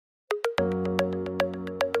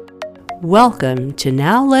Welcome to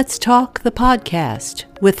Now Let's Talk, the podcast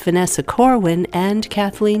with Vanessa Corwin and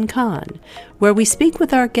Kathleen Kahn, where we speak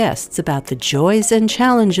with our guests about the joys and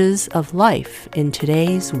challenges of life in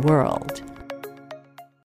today's world.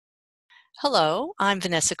 Hello, I'm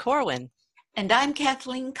Vanessa Corwin. And I'm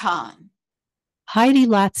Kathleen Kahn. Heidi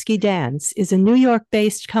Latsky Dance is a New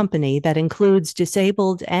York-based company that includes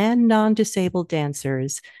disabled and non-disabled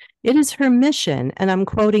dancers. It is her mission, and I'm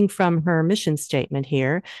quoting from her mission statement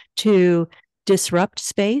here, to disrupt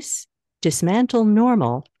space, dismantle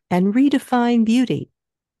normal, and redefine beauty.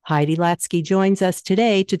 Heidi Latsky joins us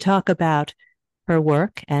today to talk about her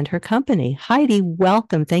work and her company. Heidi,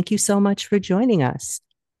 welcome. Thank you so much for joining us.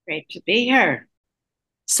 Great to be here.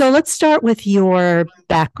 So let's start with your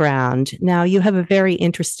background. Now, you have a very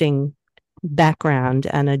interesting background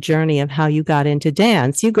and a journey of how you got into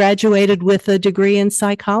dance. You graduated with a degree in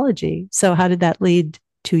psychology. So how did that lead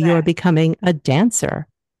to your becoming a dancer?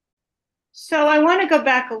 So I want to go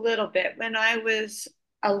back a little bit. When I was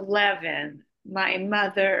 11, my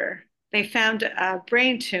mother, they found a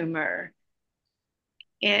brain tumor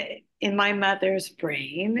in my mother's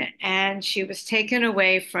brain, and she was taken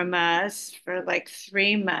away from us for like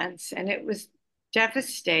 3 months, and it was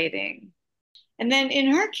devastating. And then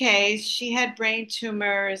in her case, she had brain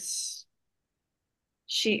tumors.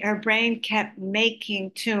 Her brain kept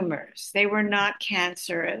making tumors. They were not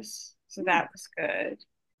cancerous, so that was good.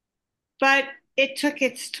 But it took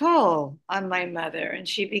its toll on my mother, and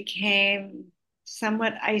she became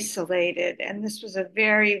somewhat isolated. And this was a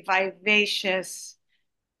very vivacious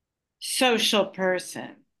social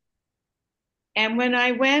person. And when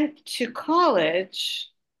I went to college,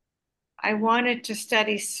 I wanted to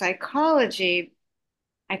study psychology,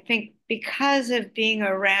 I think because of being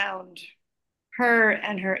around her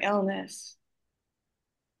and her illness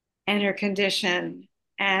and her condition.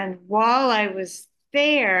 And while I was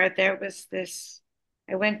there was this,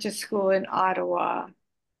 I went to school in Ottawa,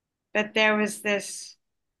 but there was this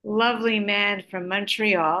lovely man from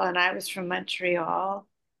Montreal, and I was from Montreal,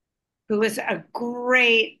 who was a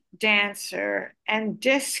great dancer, and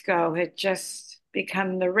disco had just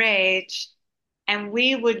become the rage. And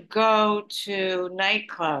we would go to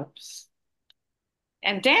nightclubs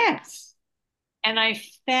and dance. And I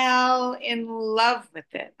fell in love with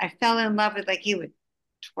it. I fell in love with, like, he would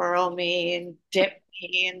twirl me and dip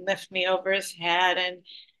me and lift me over his head. And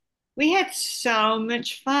we had so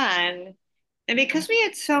much fun. And because we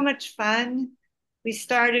had so much fun, we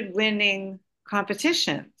started winning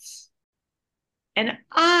competitions. And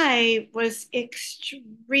I was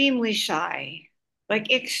extremely shy,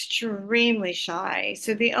 like extremely shy.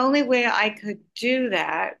 So the only way I could do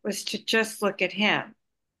that was to just look at him,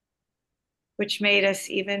 which made us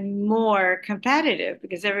even more competitive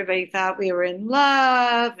because everybody thought we were in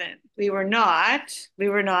love, and we were not. We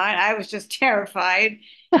were not. I was just terrified.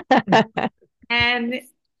 and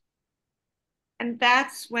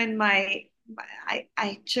that's when I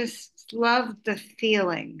just loved the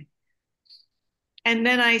feeling. And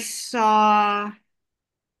then I saw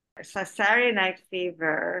Saturday Night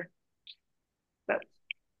Fever, but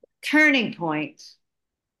turning point.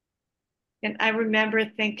 And I remember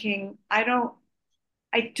thinking, I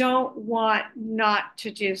don't want not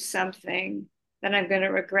to do something that I'm going to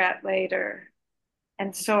regret later.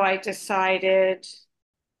 And so I decided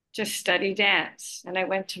to study dance. And I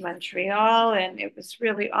went to Montreal, and it was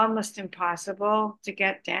really almost impossible to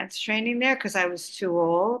get dance training there because I was too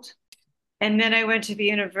old. And then I went to the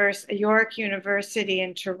York University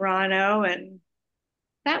in Toronto, and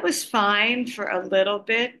that was fine for a little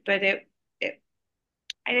bit, but I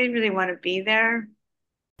didn't really want to be there.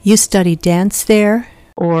 You studied dance there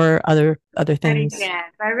or other things?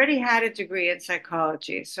 Dance. I already had a degree in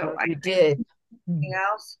psychology, so I did nothing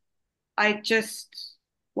else. I just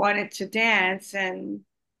wanted to dance, and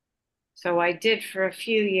so I did for a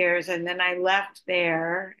few years, and then I left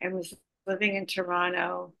there and was living in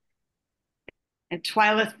Toronto. And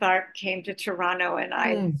Twyla Tharp came to Toronto, and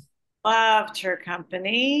I loved her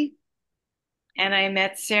company. And I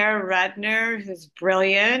met Sarah Rudner, who's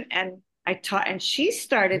brilliant, and I taught, and she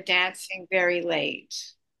started dancing very late.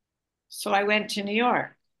 So I went to New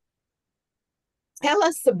York. Tell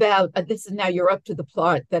us about this. Now you're up to the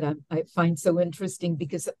part that I find so interesting,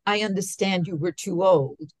 because I understand you were too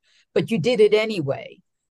old, but you did it anyway.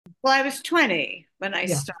 Well, I was 20 when I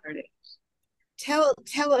started.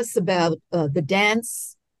 Tell us about the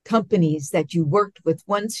dance companies that you worked with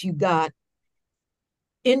once you got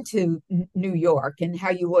into New York, and how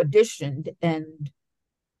you auditioned, and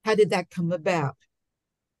how did that come about?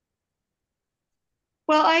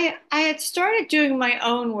 Well, I had started doing my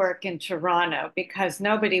own work in Toronto because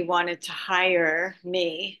nobody wanted to hire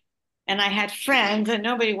me. And I had friends and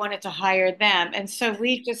nobody wanted to hire them. And so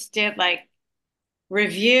we just did like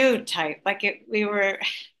review type, like it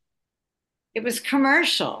was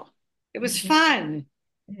commercial. It was Mhm. fun.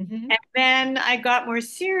 Mhm. And then I got more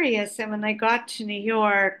serious. And when I got to New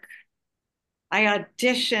York, I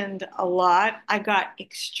auditioned a lot. I got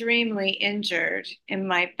extremely injured in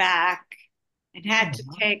my back and had Oh, to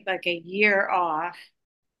wow. take like a year off.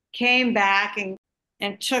 Came back and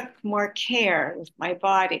took more care with my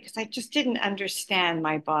body because I just didn't understand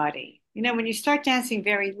my body. You know, when you start dancing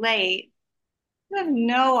very late, you have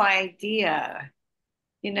no idea,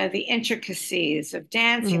 you know, the intricacies of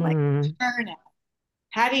dancing, like Mm, turnout.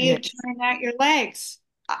 How do you Yes. turn out your legs?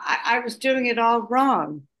 I was doing it all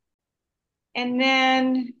wrong. And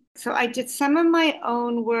then, so I did some of my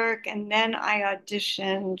own work, and then I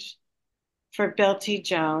auditioned for Bill T.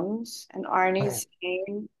 Jones and Wow. Arnie's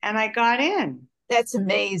game, and I got in. That's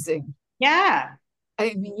amazing. Yeah.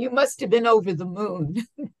 I mean, you must have been over the moon.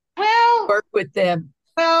 Well, Work with them.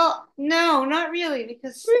 no, not really,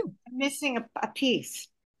 because Whew. I'm missing a piece.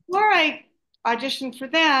 Before I auditioned for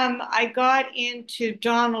them, I got into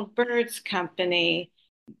Donald Byrd's company.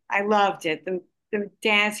 I loved it. The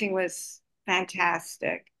dancing was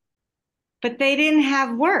fantastic, but they didn't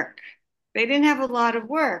have work. They didn't have a lot of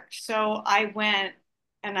work. So I went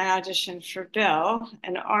and I auditioned for Bill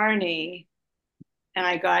and Arnie, and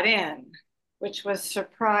I got in, which was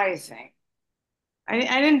surprising.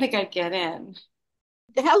 I didn't think I'd get in.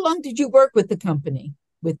 How long did you work with the company,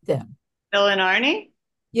 with them? Bill and Arnie,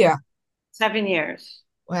 Yeah. 7 years.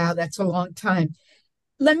 Wow, that's a long time.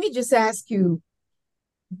 Let me just ask you,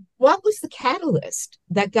 what was the catalyst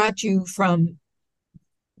that got you from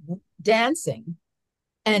dancing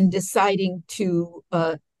and deciding to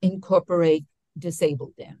incorporate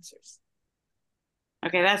disabled dancers?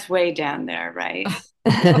 Okay, that's way down there, right?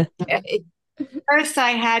 Okay. First,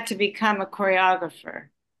 I had to become a choreographer,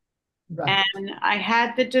 Right. and I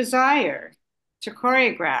had the desire to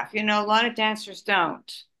choreograph. You know, a lot of dancers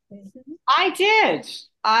don't. Mhm. I did.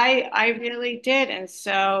 I really did. And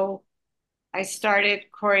so I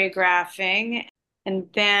started choreographing.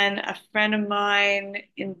 And then a friend of mine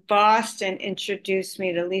in Boston introduced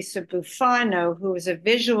me to Lisa Bufano, who was a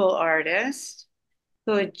visual artist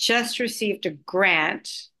who had just received a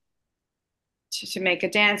grant to make a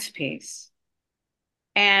dance piece.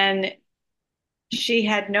 And she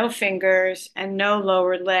had no fingers and no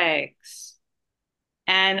lower legs.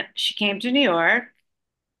 And she came to New York.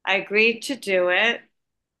 I agreed to do it.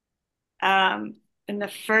 And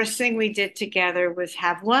the first thing we did together was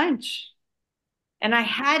have lunch. And I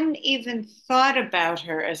hadn't even thought about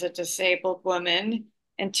her as a disabled woman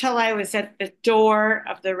until I was at the door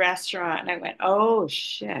of the restaurant. And I went, oh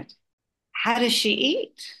shit, how does she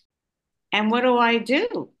eat? And what do I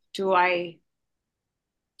do? Do I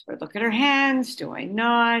look at her hands? Do I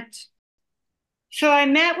not? So I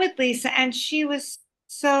met with Lisa, and she was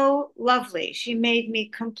so lovely. She made me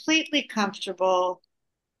completely comfortable.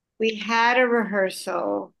 We had a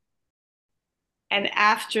rehearsal. And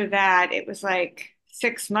after that, it was like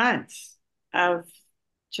 6 months of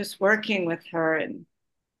just working with her. And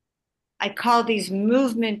I call these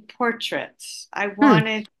movement portraits. I hmm.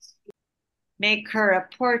 wanted to make her a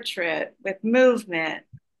portrait with movement.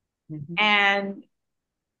 Mhm. And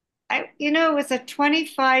it was a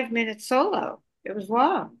 25-minute solo. It was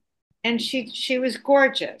long. And she was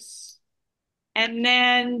gorgeous. And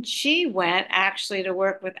then she went actually to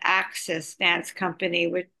work with Axis Dance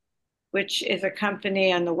Company, which is a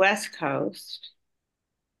company on the West Coast.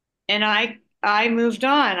 And I moved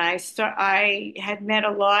on. I had met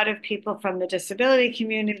a lot of people from the disability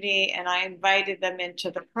community, and I invited them into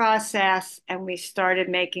the process, and we started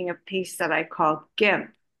making a piece that I called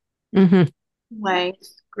GIMP, Hmm.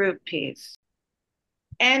 length group piece.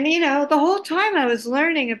 And the whole time I was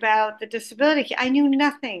learning about the disability, I knew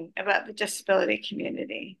nothing about the disability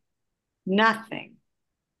community. Nothing.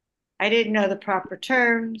 I didn't know the proper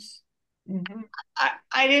terms. Mhm.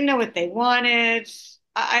 I didn't know what they wanted.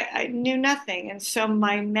 I knew nothing. And so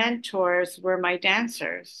my mentors were my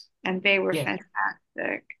dancers, and they were Yeah.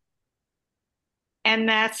 fantastic. And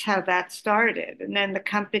that's how that started. And then the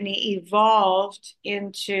company evolved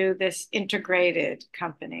into this integrated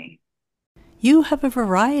company. You have a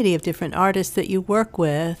variety of different artists that you work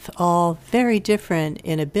with, all very different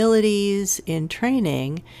in abilities, in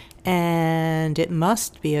training, and it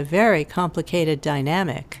must be a very complicated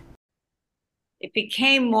dynamic. It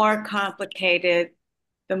became more complicated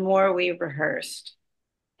the more we rehearsed.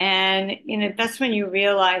 And that's when you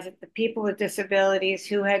realize that the people with disabilities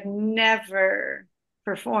who had never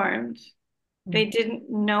performed, they Mhm. didn't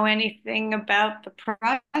know anything about the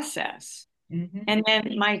process. Mm-hmm. And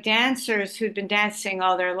then my dancers who'd been dancing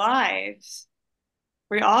all their lives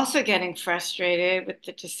were also getting frustrated with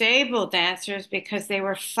the disabled dancers because they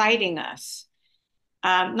were fighting us.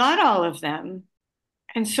 Not all of them.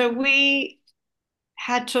 And so we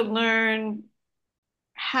had to learn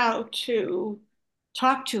how to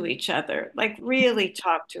talk to each other, like really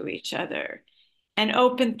talk to each other and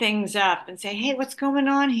open things up and say, hey, what's going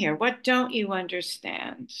on here? What don't you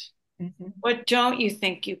understand? Mm-hmm. What don't you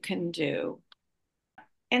think you can do?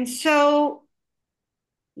 And so,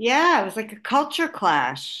 yeah, it was like a culture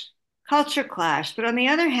clash. But on the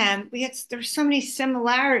other hand, there's so many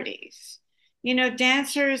similarities. You know,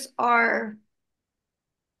 dancers are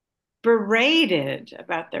berated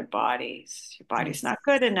about their bodies. Your body's Yes. not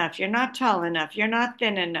good enough. You're not tall enough. You're not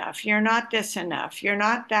thin enough. You're not this enough. You're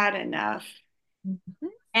not that enough. Mm-hmm.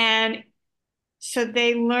 And so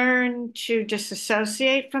they learn to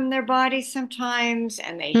disassociate from their bodies sometimes,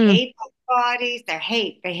 and they Hmm. hate their bodies. They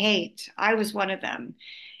hate. I was one of them.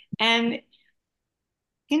 And,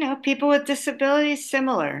 you know, people with disabilities,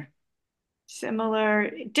 similar,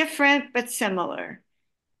 different, but similar.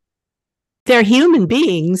 They're human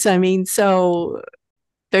beings. I mean, so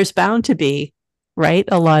there's bound to be, right?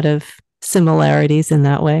 A lot of similarities in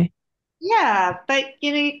that way. Yeah, but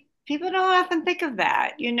you know, people don't often think of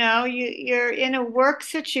that. You know, you're in a work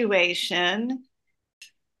situation,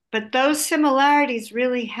 but those similarities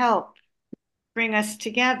really help bring us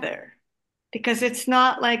together because it's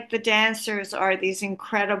not like the dancers are these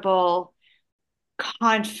incredible,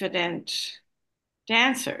 confident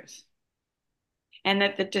dancers, and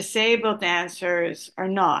that the disabled dancers are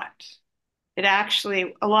not. It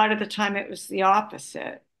actually, a lot of the time, it was the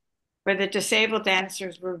opposite, where the disabled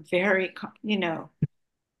dancers were very, you know,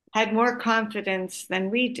 had more confidence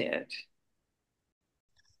than we did.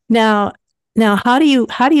 Now, now, how do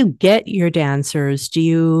you get your dancers? Do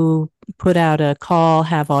you put out a call,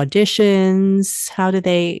 have auditions? How do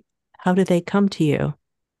they come to you?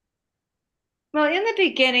 Well, in the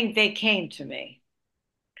beginning, they came to me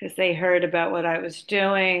because they heard about what I was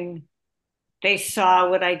doing. They saw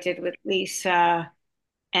what I did with Lisa,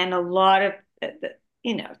 and a lot of,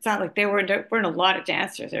 you know, it's not like weren't a lot of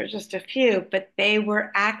dancers. There were just a few, but they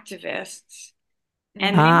were activists,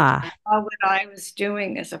 and they Ah, saw what I was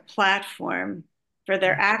doing as a platform for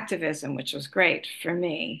their activism, which was great for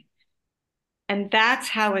me. And that's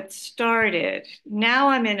how it started. Now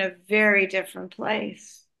I'm in a very different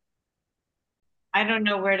place. I don't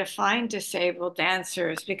know where to find disabled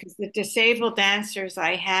dancers because the disabled dancers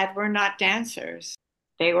I had were not dancers.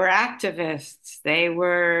 They were activists. They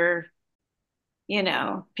were, you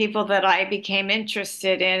know, people that I became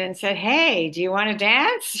interested in and said, hey, do you want to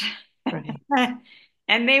dance? right.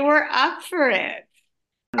 And they were up for it.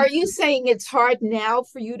 Are you saying it's hard now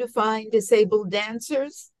for you to find disabled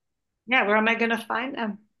dancers? Yeah, where am I going to find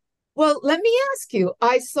them? Well, let me ask you.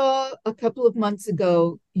 I saw a couple of months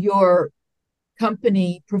ago your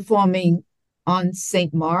company performing on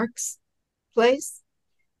St. Mark's Place,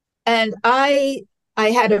 and I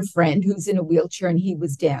had a friend who's in a wheelchair and he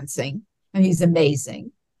was dancing, and he's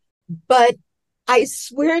amazing. But I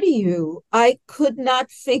swear to you, I could not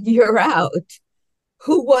figure out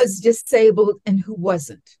who was disabled and who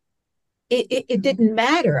wasn't. It didn't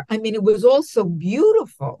matter. I mean, it was all so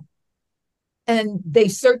beautiful. And they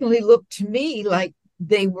certainly looked to me like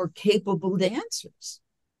they were capable dancers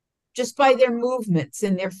just by their movements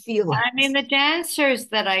and their I mean, feelings. the dancers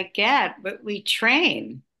that I get, but we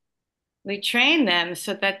train them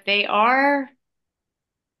so that they are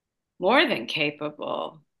more than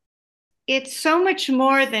capable. It's so much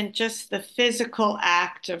more than just the physical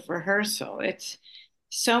act of rehearsal. It's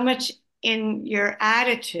so much in your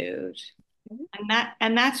attitude.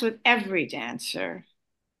 And that's with every dancer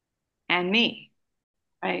and me,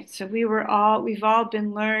 right? So we've all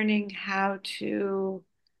been learning how to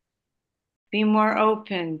be more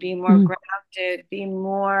open, be more Mm. grounded, be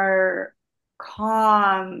more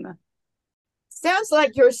calm. Sounds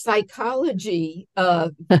like your psychology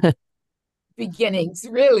beginnings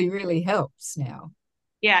really, really helps now.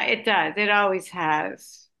 Yeah, it does. It always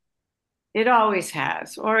has. It always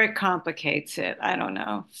has, or it complicates it. I don't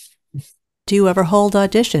know. Do you ever hold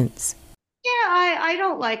auditions? Yeah, I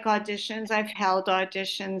don't like auditions. I've held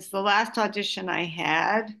auditions. The last audition I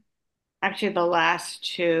had, actually the last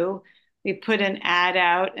two, we put an ad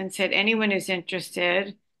out and said anyone who's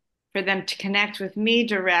interested for them to connect with me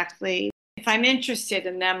directly. If I'm interested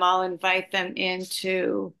in them, I'll invite them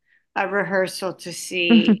into a rehearsal to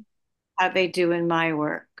see how they do in my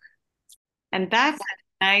work. And that's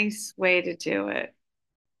a nice way to do it.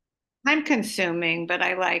 Time consuming, but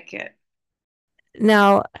I like it.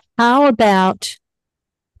 Now, how about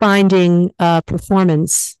finding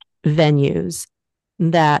performance venues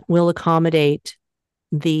that will accommodate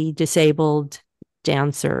the disabled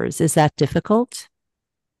dancers? Is that difficult?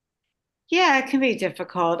 Yeah, it can be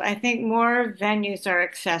difficult. I think more venues are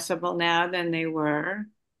accessible now than they were.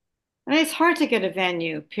 And it's hard to get a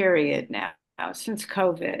venue, period, now since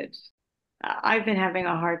COVID. I've been having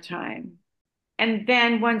a hard time. And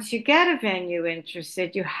then once you get a venue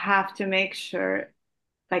interested, you have to make sure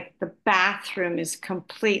like the bathroom is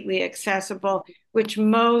completely accessible, which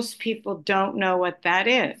most people don't know what that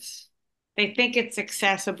is. They think it's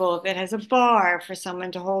accessible if it has a bar for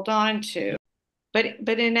someone to hold on to. But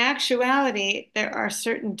in actuality, there are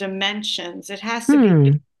certain dimensions. It has to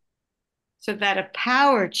be Hmm. so that a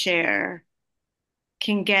power chair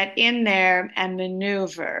can get in there and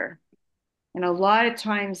maneuver. And a lot of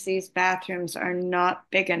times these bathrooms are not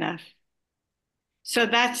big enough. So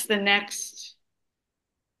that's the next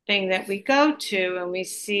thing that we go to and we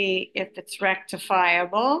see if it's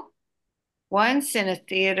rectifiable. Once in a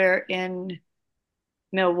theater in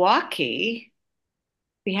Milwaukee,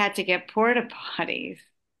 we had to get porta potties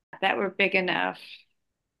that were big enough.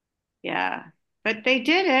 Yeah, but they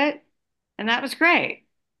did it, and that was great.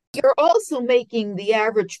 You're also making the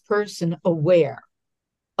average person aware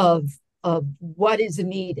of what is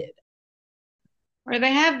needed. Or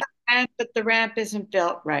they have the ramp, but the ramp isn't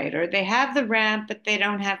built right. Or they have the ramp, but they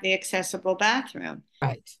don't have the accessible bathroom.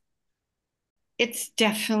 Right. It's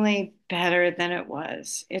definitely better than it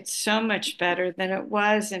was. It's so much better than it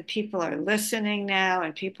was. And people are listening now,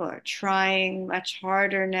 and people are trying much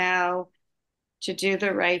harder now to do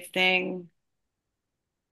the right thing.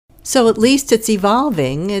 So at least it's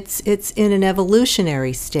evolving. It's in an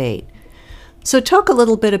evolutionary state. So talk a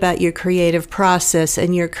little bit about your creative process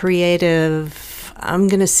and your creative, I'm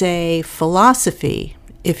going to say, philosophy,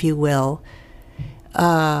 if you will.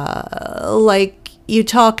 Like you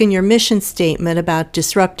talk in your mission statement about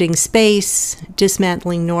disrupting space,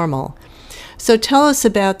 dismantling normal. So tell us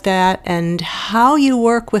about that and how you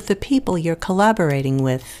work with the people you're collaborating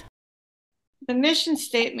with. The mission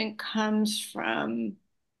statement comes from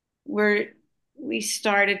where we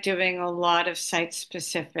started doing a lot of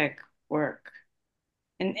site-specific work.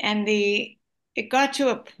 And it got to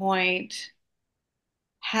a point,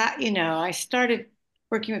 I started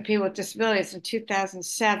working with people with disabilities in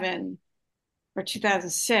 2007 or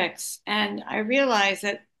 2006, and I realized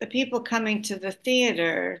that the people coming to the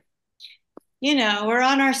theater, were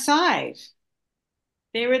on our side.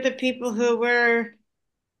 They were the people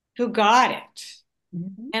who got it.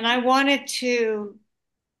 Mm-hmm. And I wanted to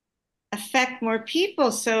affect more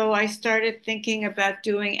people. So I started thinking about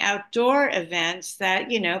doing outdoor events that,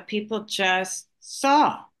 people just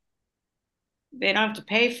saw. They don't have to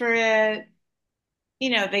pay for it.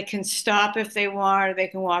 They can stop if they want, or they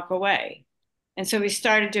can walk away. And so we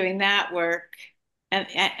started doing that work.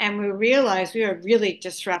 And we realized we were really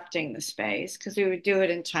disrupting the space because we would do it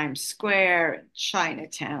in Times Square and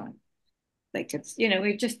Chinatown. Like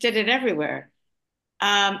we just did it everywhere.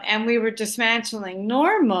 And we were dismantling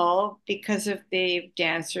normal because of the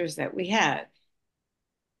dancers that we had.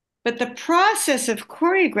 But the process of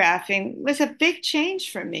choreographing was a big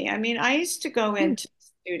change for me. I mean, I used to go into the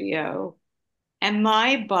studio and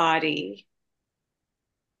my body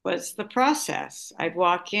was the process. I'd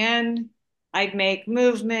walk in, I'd make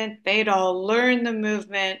movement, they'd all learn the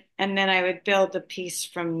movement, and then I would build a piece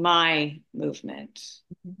from my movement.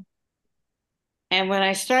 And when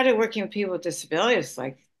I started working with people with disabilities,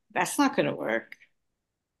 like, that's not going to work.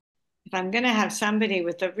 If I'm going to have somebody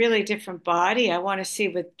with a really different body, I want to see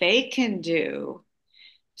what they can do.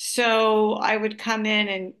 So I would come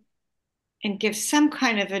in and give some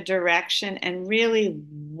kind of a direction and really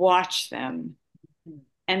watch them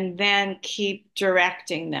and then keep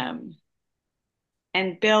directing them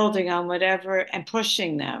and building on whatever and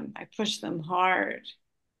pushing them. I push them hard.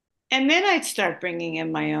 And then I'd start bringing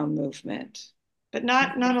in my own movement, but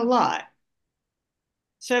not a lot.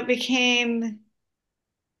 So it became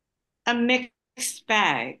a mixed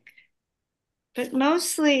bag, but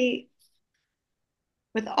mostly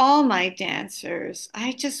with all my dancers,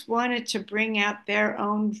 I just wanted to bring out their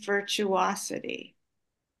own virtuosity,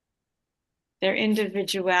 their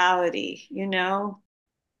individuality.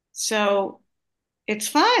 So it's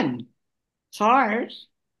fun. It's hard,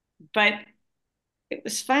 but it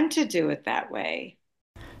was fun to do it that way.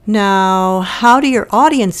 Now, how do your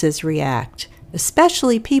audiences react,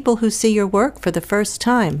 especially people who see your work for the first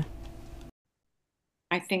time?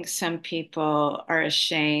 I think some people are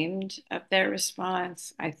ashamed of their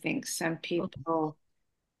response. I think some people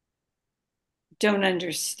don't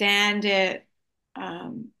understand it.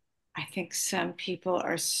 I think some people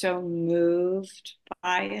are so moved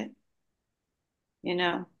by it, you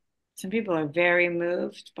know. Some people are very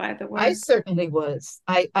moved by the I work. certainly was.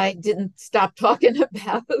 I didn't stop talking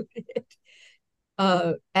about it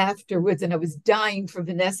afterwards, and I was dying for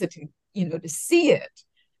Vanessa to, to see it.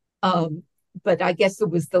 Um, but I guess it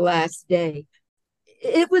was the last day.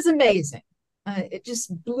 It was amazing. It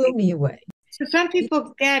just blew me away. So some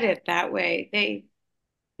people get it that way.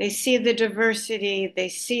 They see the diversity, they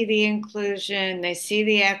see the inclusion, they see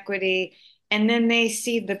the equity, and then they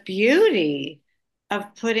see the beauty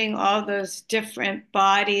of putting all those different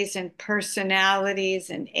bodies and personalities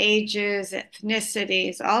and ages,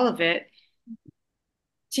 ethnicities, all of it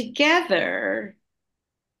together,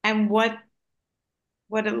 and what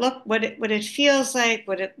it feels like,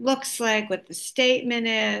 what it looks like, what the statement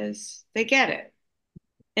is. They get it.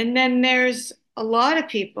 And then there's a lot of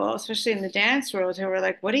people, especially in the dance world, who are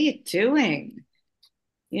like, "What are you doing?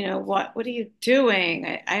 What are you doing?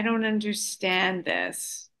 I don't understand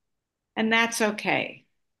this." And that's okay.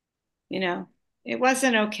 You know, it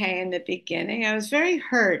wasn't okay in the beginning. I was very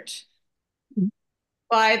hurt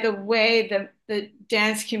by the way the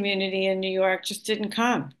dance community in New York just didn't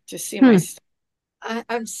come to see my Hmm. stuff.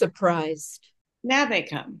 I'm surprised. Now they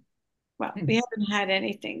come. Well, we Hmm. haven't had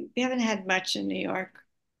anything. We haven't had much in New York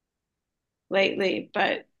lately,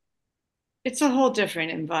 but it's a whole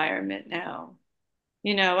different environment now.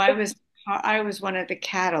 I was one of the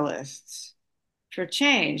catalysts for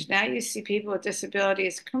change. Now you see people with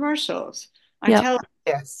disabilities commercials on Yep. television,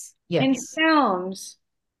 Yes, in yes. films,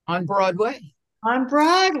 On Broadway. on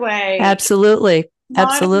Broadway, Absolutely. modern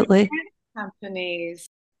Absolutely. companies.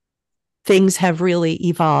 Things have really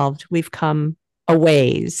evolved. We've come a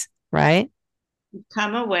ways, right?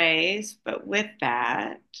 Come a ways, but with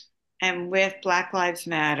that, and with Black Lives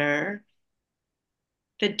Matter,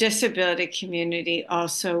 the disability community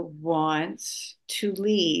also wants to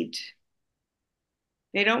lead.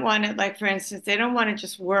 They don't want to, like, for instance, they don't want to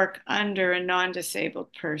just work under a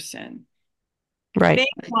non-disabled person. Right. They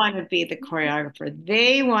want to be the choreographer.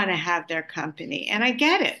 They want to have their company. And I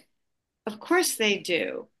get it. Of course they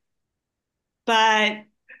do. But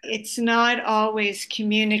it's not always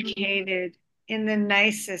communicated in the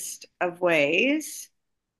nicest of ways.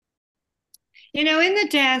 In the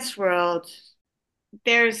dance world,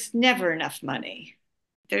 there's never enough money.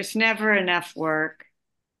 There's never enough work.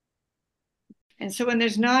 And so when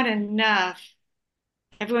there's not enough,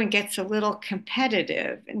 everyone gets a little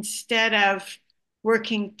competitive instead of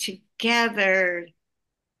working together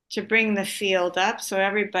to bring the field up so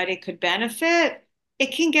everybody could benefit.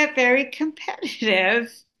 It can get very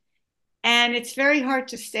competitive, and it's very hard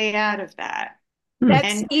to stay out of that. Hmm.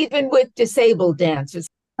 That's And even with disabled dancers.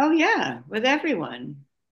 oh, yeah, with everyone.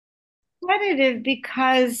 Competitive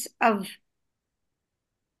because of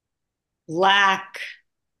lack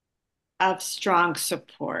of strong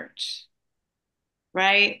support,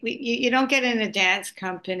 right? You don't get in a dance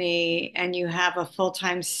company and you have a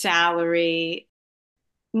full-time salary.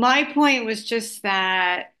 My point was just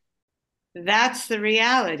that that's the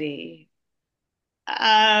reality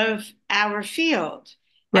of our field.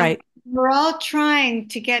 And Right. we're all trying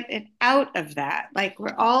to get it out of that. Like,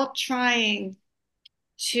 we're all trying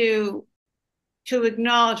to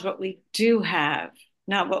acknowledge what we do have,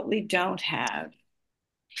 not what we don't have.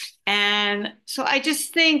 And so I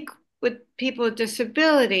just think with people with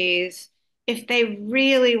disabilities, if they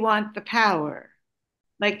really want the power,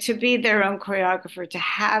 like to be their own choreographer, to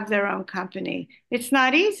have their own company, it's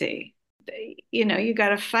not easy. You got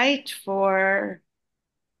to fight for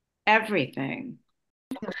everything.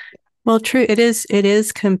 Well, true. It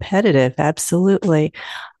is competitive. Absolutely.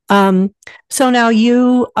 Um, so now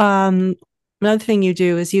another thing you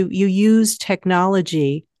do is you use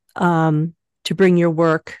technology to bring your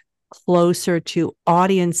work closer to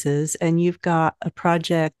audiences, and you've got a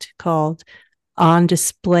project called On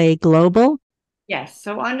Display Global. Yes.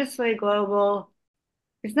 So On Display Global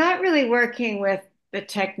is not really working with the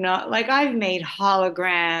techno. Like, I've made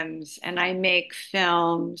holograms and I make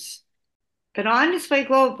films, but On Display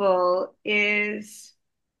Global is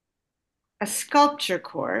a sculpture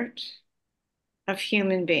court of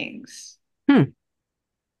human beings. Hmm.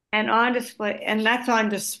 And that's on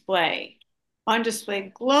display. On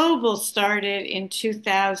Display Global started in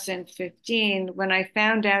 2015 when I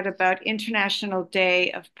found out about International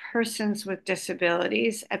Day of Persons with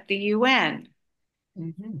Disabilities at the UN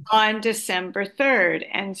Mhm. on December 3rd.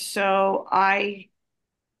 And so I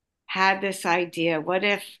had this idea, what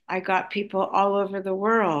if I got people all over the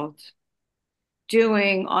world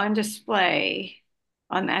doing on display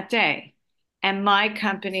on that day? And my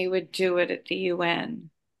company would do it at the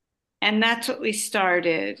UN. And that's what we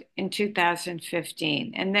started in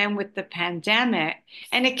 2015. And then with the pandemic,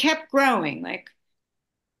 and it kept growing. Like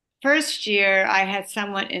first year, I had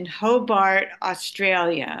someone in Hobart,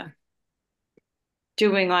 Australia,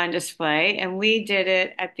 doing on display, and we did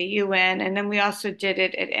it at the UN, and then we also did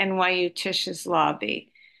it at NYU Tish's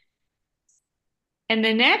lobby. And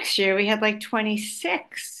the next year, we had like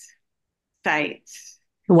 26 sites.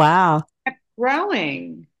 Wow. Kept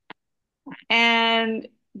growing. And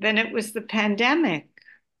then it was the pandemic.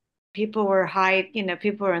 People were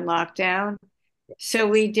people were in lockdown. So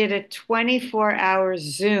we did a 24-hour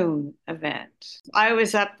Zoom event. I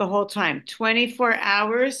was up the whole time, 24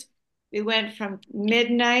 hours. We went from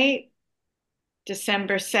midnight,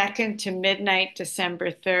 December 2nd to midnight,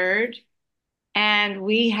 December 3rd. And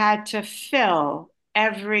we had to fill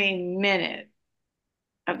every minute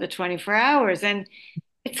of the 24 hours. And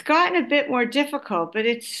it's gotten a bit more difficult, but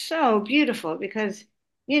it's so beautiful because,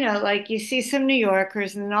 like you see some New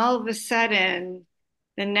Yorkers, and then all of a sudden,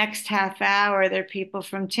 the next half hour, they're people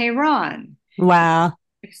from Tehran, Wow.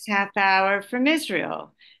 next half hour from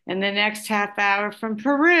Israel, and the next half hour from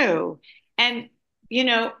Peru. And, you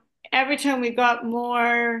know, every time we got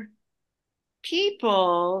more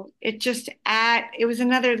people, it was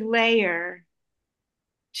another layer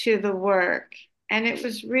to the work. And it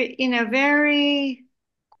was, very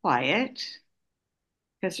quiet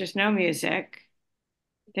because there's no music,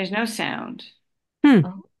 there's no sound. Hmm.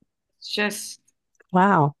 It's just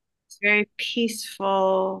Wow. it's very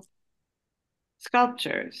peaceful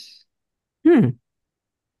sculptures. Hmm.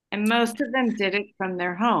 And most of them did it from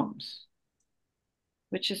their homes,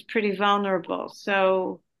 which is pretty vulnerable.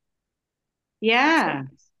 So, yeah,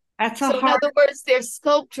 that's a So in hard, other words, they're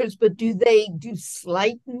sculptures, but do they do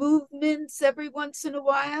slight movements every once in a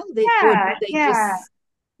while? Or do yeah, they yeah, just,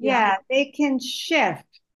 yeah? yeah, they can shift,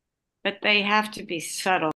 but they have to be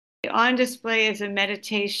subtle. On display is a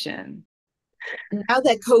meditation. Now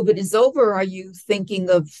that COVID is over, are you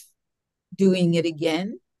thinking of doing it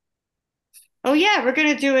again? Oh yeah, we're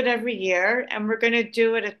going to do it every year, and we're going to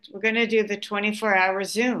do the 24-hour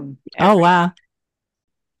Zoom Oh, every. wow.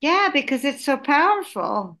 Yeah, because it's so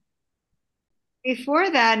powerful. Before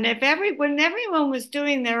that, and when everyone was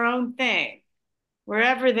doing their own thing,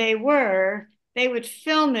 wherever they were, they would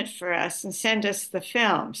film it for us and send us the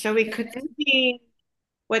film so we could see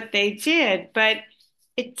what they did, but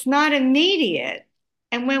it's not immediate.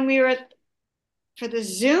 And when we were for the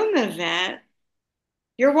Zoom event,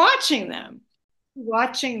 you're watching them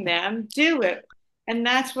do it. And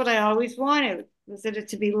that's what I always wanted, was it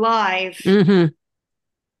to be live. Hmm.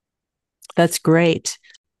 That's great.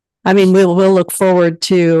 I mean, we'll look forward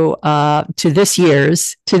to this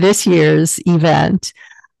year's event.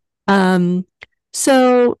 Um,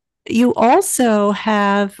 so you also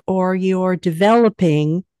have, or you're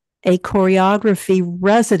developing a choreography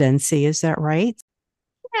residency, is that right?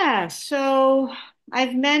 Yeah, so I've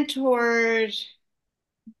mentored,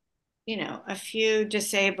 a few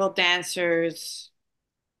disabled dancers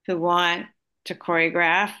who want to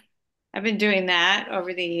choreograph. I've been doing that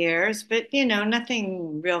over the years, but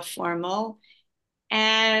nothing real formal.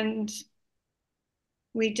 And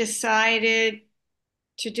we decided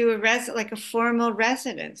to do like a formal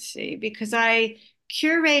residency because I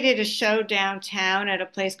curated a show downtown at a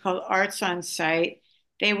place called Arts on Site.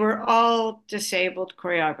 They were all disabled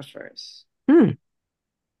choreographers, Hmm.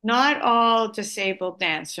 not all disabled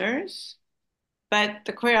dancers, but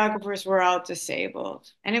the choreographers were all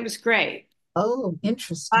disabled. And it was great. Oh,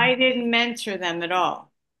 interesting. I didn't mentor them at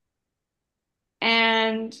all.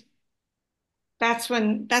 And that's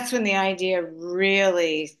when the idea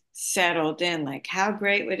really settled in. Like, how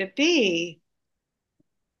great would it be?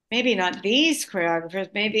 Maybe not these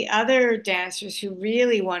choreographers, maybe other dancers who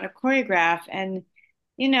really want to choreograph and,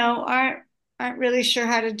 aren't really sure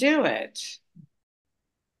how to do it.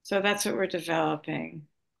 So that's what we're developing.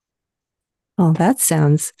 Well, that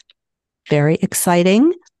sounds very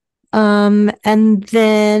exciting. And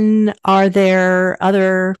then are there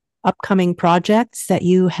other upcoming projects that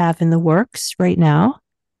you have in the works right now?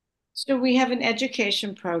 So we have an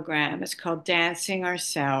education program. It's called Dancing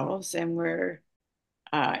Ourselves, and we're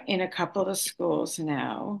in a couple of schools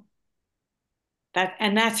now.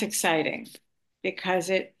 That's exciting because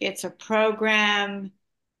it's a program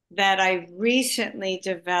that I recently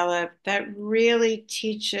developed that really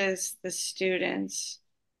teaches the students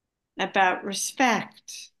about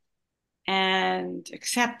respect and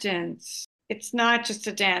acceptance. It's not just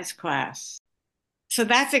a dance class. So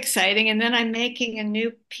that's exciting. And then I'm making a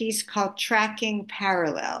new piece called Tracking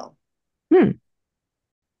Parallel. Hmm.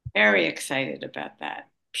 Very excited about that.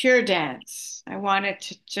 Pure dance. I want it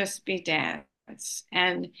to just be dance.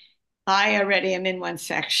 And I already am in one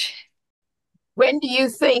section. When do you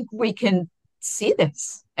think we can see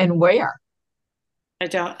this and where? I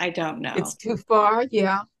don't know. It's too far,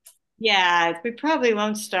 yeah. Yeah, we probably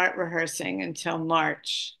won't start rehearsing until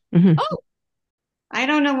March. Mhm. Oh, I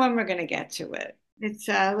don't know when we're going to get to it. It's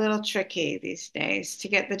a little tricky these days to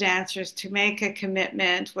get the dancers to make a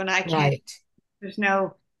commitment when I can't, right. there's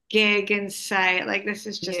no gig in sight. Like this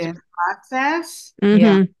is just a Yeah, process. yeah.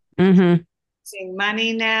 Mhm. Mhm. Seeing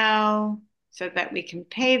money now so that we can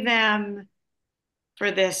pay them for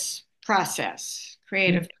this process,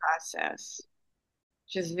 creative process,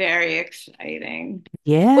 which is very exciting.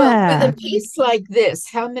 Well, with a Yeah. piece like this,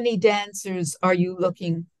 how many dancers are you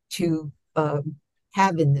looking to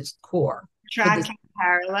have in this core for this? Tracking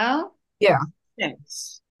parallel, Yeah.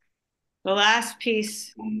 6. The last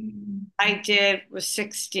piece I did was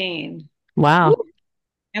 16, Wow. Woo.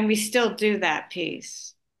 and we still do that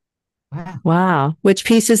piece. Wow. Wow. Which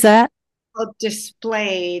piece is that? Called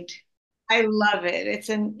Displayed. I love it.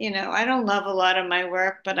 I don't love a lot of my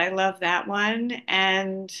work, but I love that one.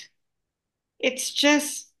 And it's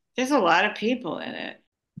just, there's a lot of people in it.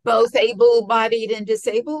 Both able-bodied and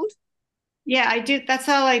disabled? Yeah, I do. That's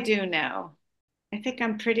all I do now. I think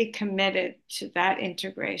I'm pretty committed to that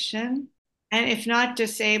integration. And if not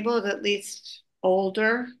disabled, at least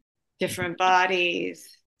older, different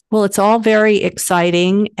bodies. Well, it's all very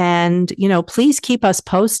exciting. And, please keep us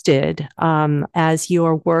posted as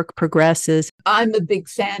your work progresses. I'm a big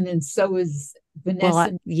fan, and so is Well,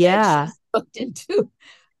 Vanessa. yeah, She's looked into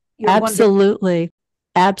your wonderful. absolutely.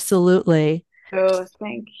 Absolutely. Oh,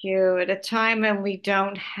 thank you. At a time when we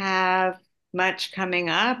don't have much coming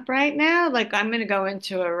up right now, like I'm going to go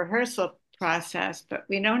into a rehearsal process, but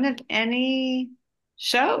we don't have any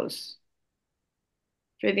shows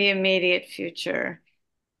for the immediate future.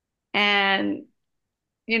 And,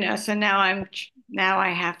 so now I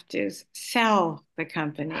have to sell the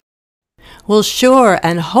company. Well, sure.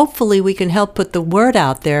 And hopefully we can help put the word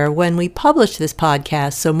out there when we publish this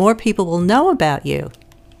podcast so more people will know about you.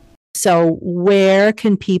 So where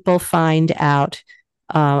can people find out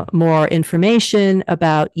more information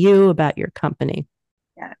about you, about your company?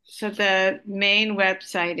 Yeah. So the main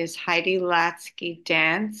website is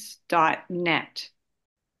HeidiLatskyDance.net.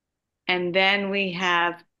 And then we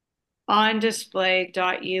have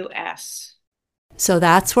ondisplay.us. So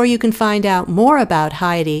that's where you can find out more about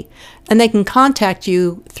Heidi, and they can contact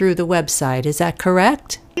you through the website. Is that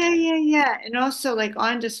correct? Yeah. And also, like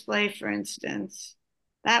On Display, for instance,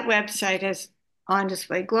 that website has On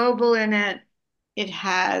Display Global in it. It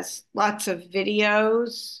has lots of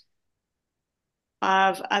videos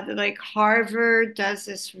of other, like Harvard does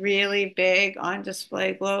this really big On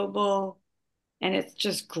Display Global, and it's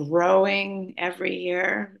just growing every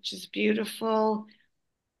year, which is beautiful.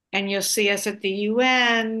 And you'll see us at the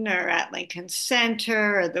UN or at Lincoln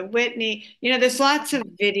Center or the Whitney. There's lots of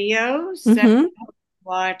videos that Mm-hmm. you can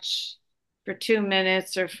watch for 2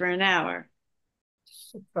 minutes or for an hour.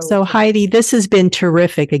 So Heidi, this has been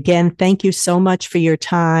terrific. Again, thank you so much for your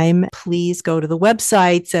time. Please go to the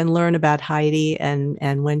websites and learn about Heidi, and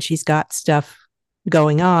when she's got stuff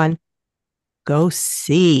going on, go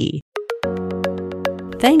see.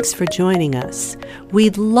 Thanks for joining us.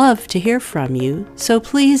 We'd love to hear from you, so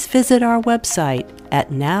please visit our website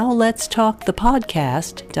at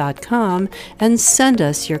nowletstalkthepodcast.com and send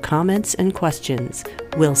us your comments and questions.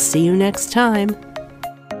 We'll see you next time.